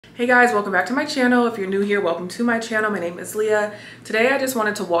Hey guys, welcome back to my channel. If you're new here, welcome to my channel. My name is Leah. Today I just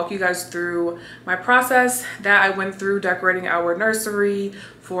wanted to walk you guys through my process that I went through decorating our nursery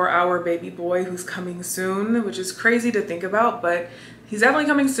for our baby boy who's coming soon, which is crazy to think about, but he's definitely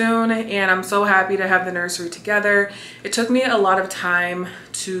coming soon and I'm so happy to have the nursery together. It took me a lot of time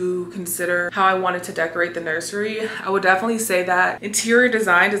to consider how I wanted to decorate the nursery. I would definitely say that interior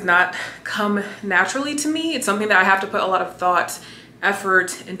design does not come naturally to me. It's something that I have to put a lot of thought,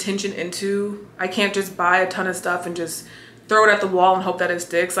 effort, intention into. I can't just buy a ton of stuff and just throw it at the wall and hope that it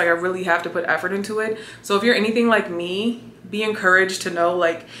sticks. Like, I really have to put effort into it. So if you're anything like me, be encouraged to know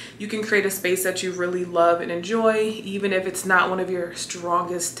like you can create a space that you really love and enjoy, even if it's not one of your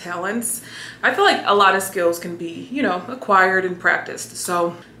strongest talents. I feel like a lot of skills can be, you know, acquired and practiced.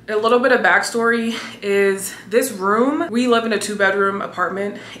 So a little bit of backstory is this room, we live in a 2-bedroom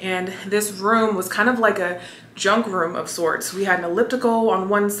apartment, and this room was kind of like a junk room of sorts. We had an elliptical on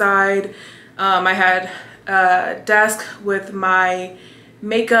one side. I had a desk with my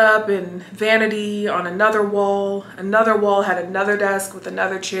makeup and vanity on another wall. Another wall had another desk with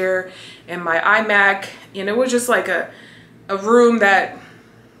another chair and my iMac. And it was just like a room that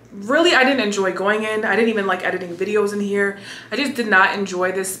really I didn't enjoy going in. I didn't even like editing videos in here. I just did not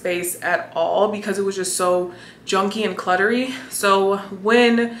enjoy this space at all because it was just so junky and cluttery. So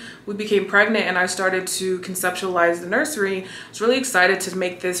when we became pregnant and I started to conceptualize the nursery, I was really excited to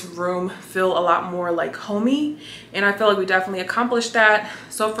make this room feel a lot more like homey, and I feel like we definitely accomplished that.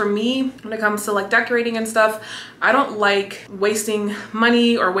 So for me, when it comes to like decorating and stuff, I don't like wasting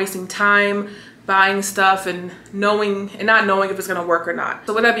money or wasting time buying stuff and not knowing if it's gonna work or not.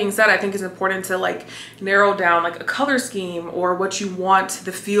 So with that being said, I think it's important to like narrow down like a color scheme or what you want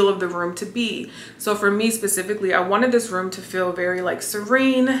the feel of the room to be. So for me specifically, I wanted this room to feel very like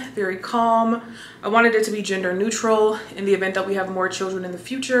serene, very calm. I wanted it to be gender neutral in the event that we have more children in the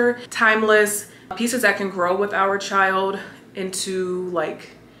future, timeless, pieces that can grow with our child into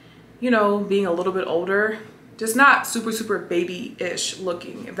like, you know, being a little bit older. Just not super baby-ish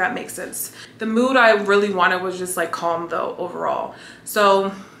looking, if that makes sense. The mood I really wanted was just like calm though overall.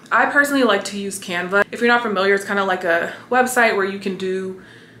 So I personally like to use Canva. If you're not familiar, it's kind of like a website where you can do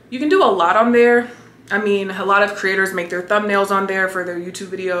a lot on there. I mean, a lot of creators make their thumbnails on there for their YouTube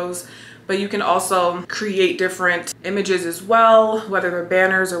videos, but you can also create different images as well, whether they're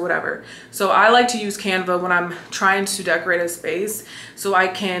banners or whatever. So I like to use Canva when I'm trying to decorate a space so I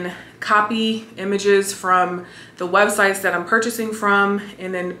can copy images from the websites that I'm purchasing from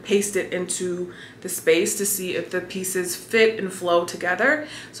and then paste it into the space to see if the pieces fit and flow together.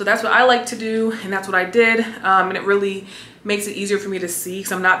 So that's what I like to do, and that's what I did. And it really makes it easier for me to see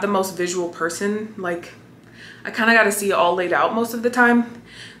because I'm not the most visual person. Like, I kind of got to see it all laid out most of the time.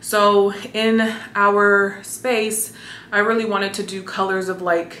 So in our space, I really wanted to do colors of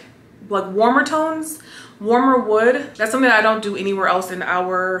like warmer tones, warmer wood. That's something that I don't do anywhere else in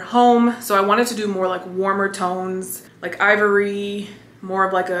our home. So I wanted to do more like warmer tones, like ivory, more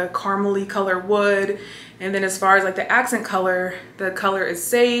of like a caramely color wood. And then as far as like the accent color, the color is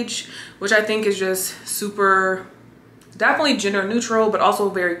sage, which I think is just super, definitely gender neutral, but also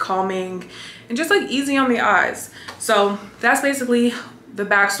very calming and just like easy on the eyes. So that's basically the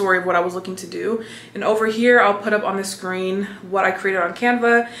backstory of what I was looking to do. And over here, I'll put up on the screen what I created on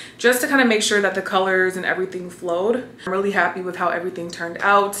Canva just to kind of make sure that the colors and everything flowed. I'm really happy with how everything turned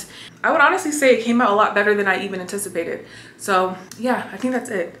out. I would honestly say it came out a lot better than I even anticipated. So yeah, I think that's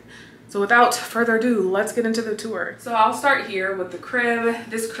it. So without further ado, let's get into the tour. So I'll start here with the crib.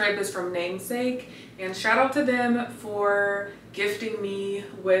 This crib is from Namesake, and shout out to them for gifting me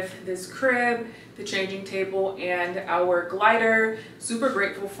with this crib, the changing table, and our glider. Super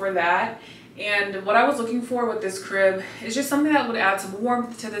grateful for that. And what I was looking for with this crib is just something that would add some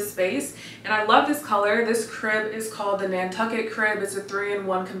warmth to this space. And I love this color. This crib is called the Nantucket crib. It's a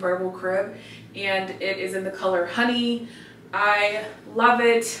 3-in-1 convertible crib, and it is in the color honey. I love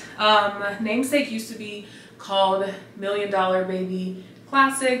it. Namesake used to be called $1 Million Baby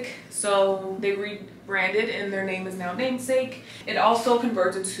Classic, so they rebranded and their name is now Namesake. It also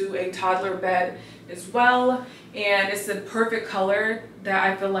converts into a toddler bed as well, and it's the perfect color that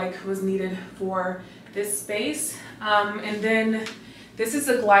I feel like was needed for this space. And then this is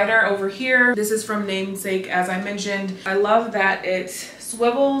a glider over here. This is from Namesake, as I mentioned. I love that it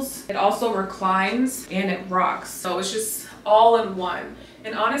swivels, it also reclines, and it rocks. So it's just all in one.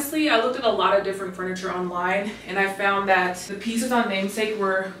 And honestly, I looked at a lot of different furniture online, and I found that the pieces on Namesake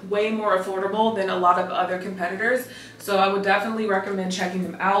were way more affordable than a lot of other competitors. So I would definitely recommend checking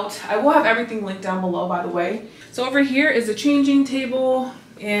them out. I will have everything linked down below, by the way. So over here is a changing table,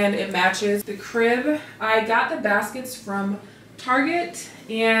 and it matches the crib. I got the baskets from Target,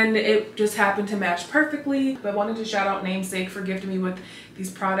 and it just happened to match perfectly. But I wanted to shout out Namesake for gifting me with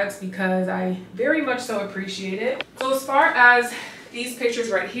these products because I very much so appreciate it. So as far as these pictures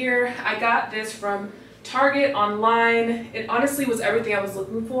right here, I got this from Target online. It honestly was everything I was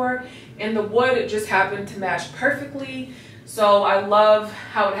looking for, and the wood just happened to match perfectly. So I love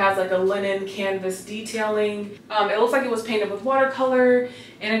how it has like a linen canvas detailing. It looks like it was painted with watercolor,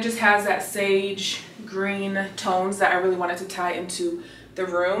 and it just has that sage green tones that I really wanted to tie into the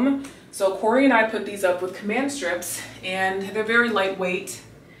room. So Corey and I put these up with command strips, and they're very lightweight.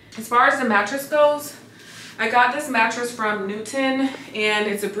 As far as the mattress goes, I got this mattress from Newton, and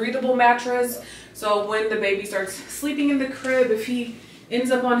it's a breathable mattress. So when the baby starts sleeping in the crib, if he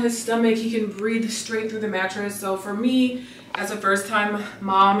ends up on his stomach, he can breathe straight through the mattress. So for me, as a first-time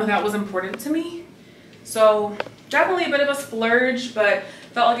mom, that was important to me. So definitely a bit of a splurge, but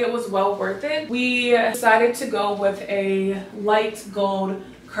felt like it was well worth it. We decided to go with a light gold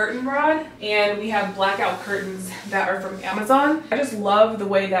curtain rod, and we have blackout curtains that are from Amazon. I just love the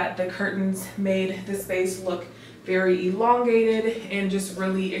way that the curtains made the space look very elongated and just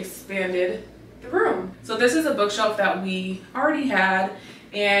really expanded the room. So this is a bookshelf that we already had,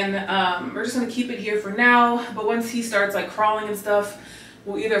 and we're just gonna keep it here for now. But once he starts like crawling and stuff,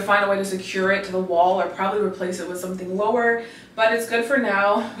 we'll either find a way to secure it to the wall or probably replace it with something lower. But it's good for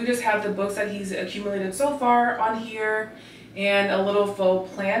now. We just have the books that he's accumulated so far on here and a little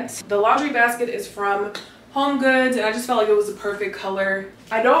faux plant. The laundry basket is from Home Goods, and I just felt like it was the perfect color.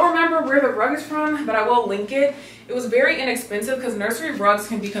 I don't remember where the rug is from, but I will link it. It was very inexpensive because nursery rugs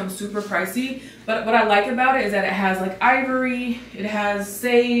can become super pricey, but what I like about it is that it has like ivory, it has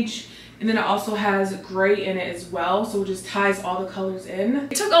sage, and then it also has gray in it as well, so it just ties all the colors in.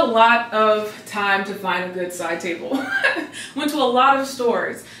 It took a lot of time to find a good side table. Went to a lot of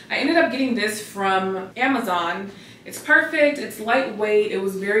stores. I ended up getting this from Amazon. It's perfect, it's lightweight, it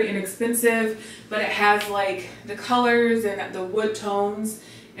was very inexpensive, but it has like the colors and the wood tones,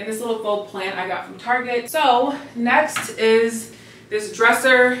 and this little faux plant I got from Target. So next is this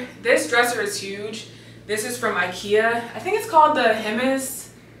dresser. This dresser is huge. This is from IKEA. I think it's called the Hemmes,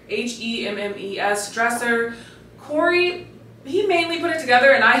 H-E-M-M-E-S dresser. Corey, he mainly put it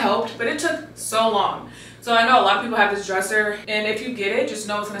together and I helped, but it took so long. So I know a lot of people have this dresser, and if you get it, just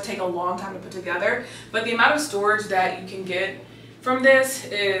know it's gonna take a long time to put together. But the amount of storage that you can get from this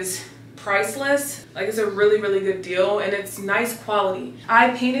is priceless. Like, it's a really, really good deal, and it's nice quality.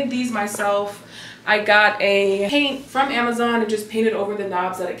 I painted these myself. I got a paint from Amazon and just painted over the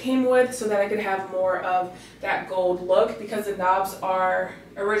knobs that it came with so that I could have more of that gold look because the knobs are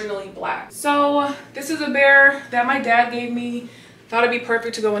originally black. So this is a bear that my dad gave me. Thought it'd be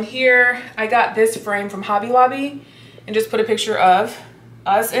perfect to go in here. I got this frame from Hobby Lobby and just put a picture of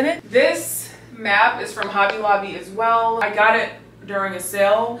us in it. This map is from Hobby Lobby as well. I got it during a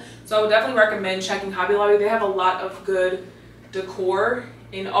sale, so I would definitely recommend checking Hobby Lobby. They have a lot of good decor,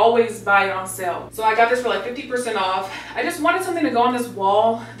 and always buy it on sale. So I got this for like 50% off. I just wanted something to go on this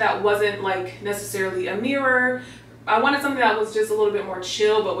wall that wasn't like necessarily a mirror. I wanted something that was just a little bit more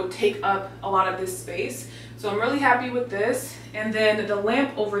chill but would take up a lot of this space. So I'm really happy with this. And then the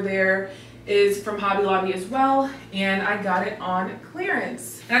lamp over there is from Hobby Lobby as well, and I got it on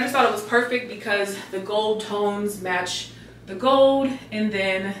clearance. And I just thought it was perfect because the gold tones match the gold, and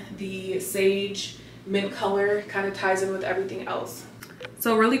then the sage mint color kind of ties in with everything else.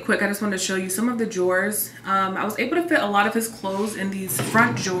 So really quick, I just wanted to show you some of the drawers. I was able to fit a lot of his clothes in these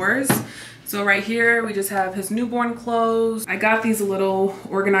front drawers. So right here, we just have his newborn clothes. I got these little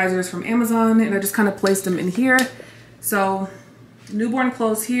organizers from Amazon, and I just kind of placed them in here. So newborn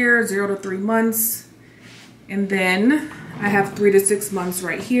clothes here, 0 to 3 months. And then I have 3 to 6 months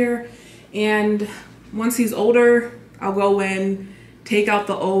right here. And once he's older, I'll go in, take out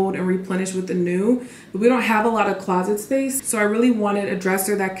the old and replenish with the new. But we don't have a lot of closet space, so I really wanted a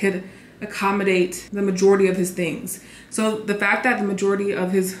dresser that could accommodate the majority of his things. So the fact that the majority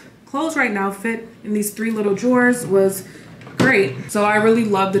of his clothes right now fit in these 3 little drawers was great. So I really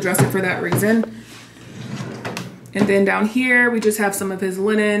love the dresser for that reason. And then down here, we just have some of his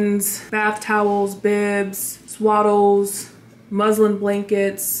linens, bath towels, bibs, swaddles, muslin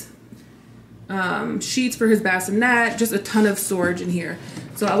blankets, sheets for his bassinet, just a ton of storage in here.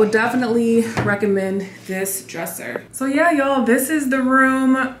 So I would definitely recommend this dresser. So yeah, y'all, this is the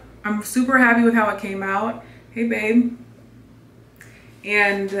room. I'm super happy with how it came out. Hey, babe.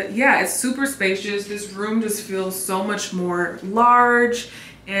 And yeah, it's super spacious. This room just feels so much more large,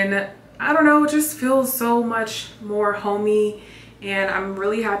 and I don't know, it just feels so much more homey, and I'm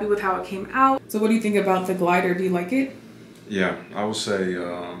really happy with how it came out. So what do you think about the glider? Do you like it? Yeah, I would say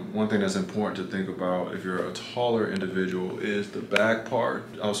one thing that's important to think about if you're a taller individual is the back part.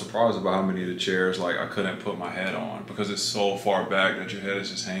 I was surprised about how many of the chairs like I couldn't put my head on because it's so far back that your head is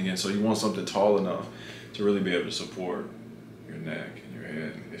just hanging. So you want something tall enough to really be able to support your neck and your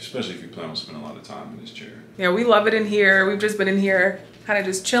head, especially if you plan on spending a lot of time in this chair. Yeah, we love it in here. We've just been in here kind of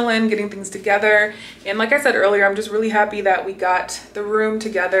just chilling, getting things together. And like I said earlier, I'm just really happy that we got the room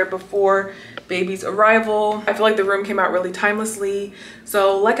together before baby's arrival. I feel like the room came out really timelessly.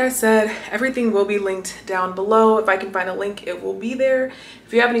 So like I said, everything will be linked down below. If I can find a link, it will be there.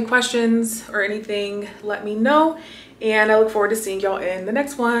 If you have any questions or anything, let me know. And I look forward to seeing y'all in the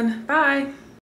next one. Bye.